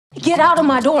Get out of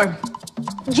my dorm.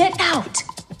 Get out.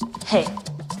 Hey,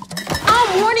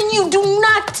 I'm warning you, do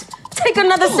not take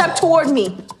another step toward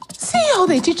me. See how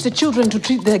they teach the children to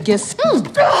treat their guests. You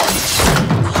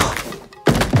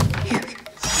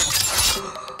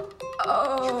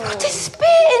brought this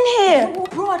spear in here. Who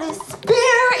brought a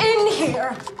spear in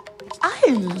here? I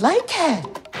like her.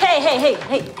 Hey.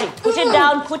 Put it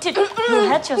down, put it. You'll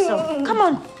hurt yourself. Come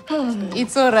on.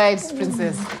 It's all right,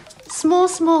 princess.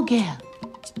 Small girl.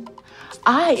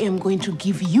 I am going to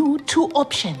give you 2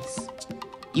 options.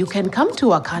 You can come to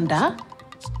Wakanda,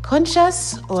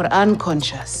 conscious or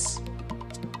unconscious.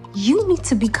 You need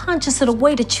to be conscious of the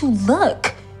way that you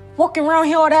look. Walking around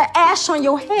here with that ash on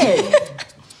your head.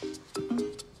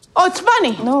 Oh, it's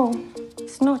funny. No,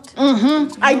 it's not.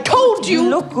 I told you. You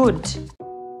look good.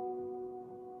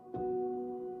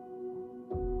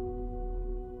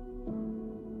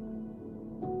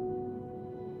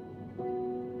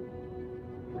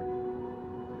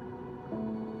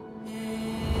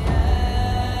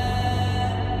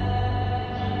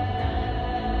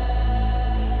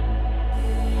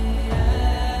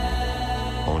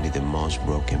 Only the most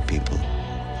broken people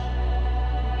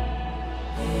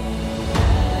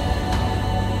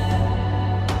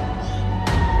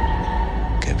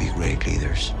can be great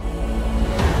leaders.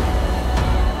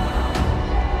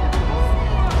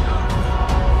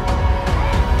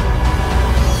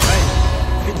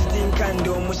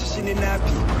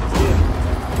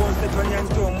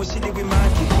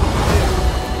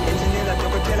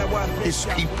 His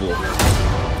people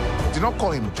did not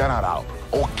call him general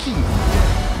or king.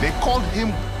 They called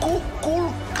him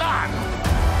Kukulkan,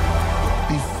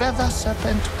 the feather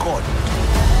serpent god.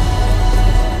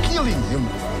 Killing him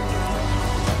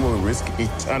will risk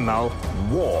eternal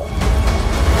war.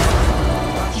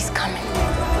 He's coming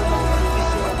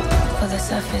for the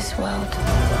surface world.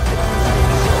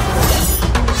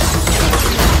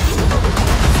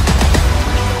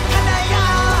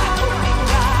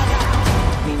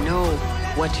 We know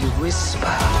what you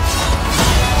whisper.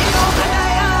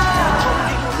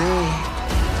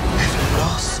 They have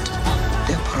lost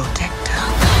their protector.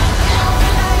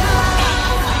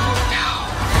 Now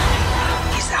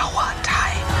is our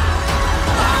time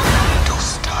to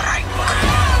strike.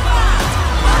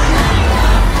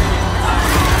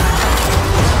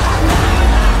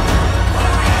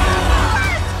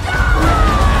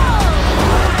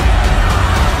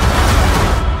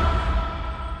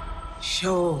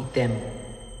 Show them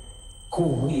who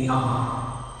we are.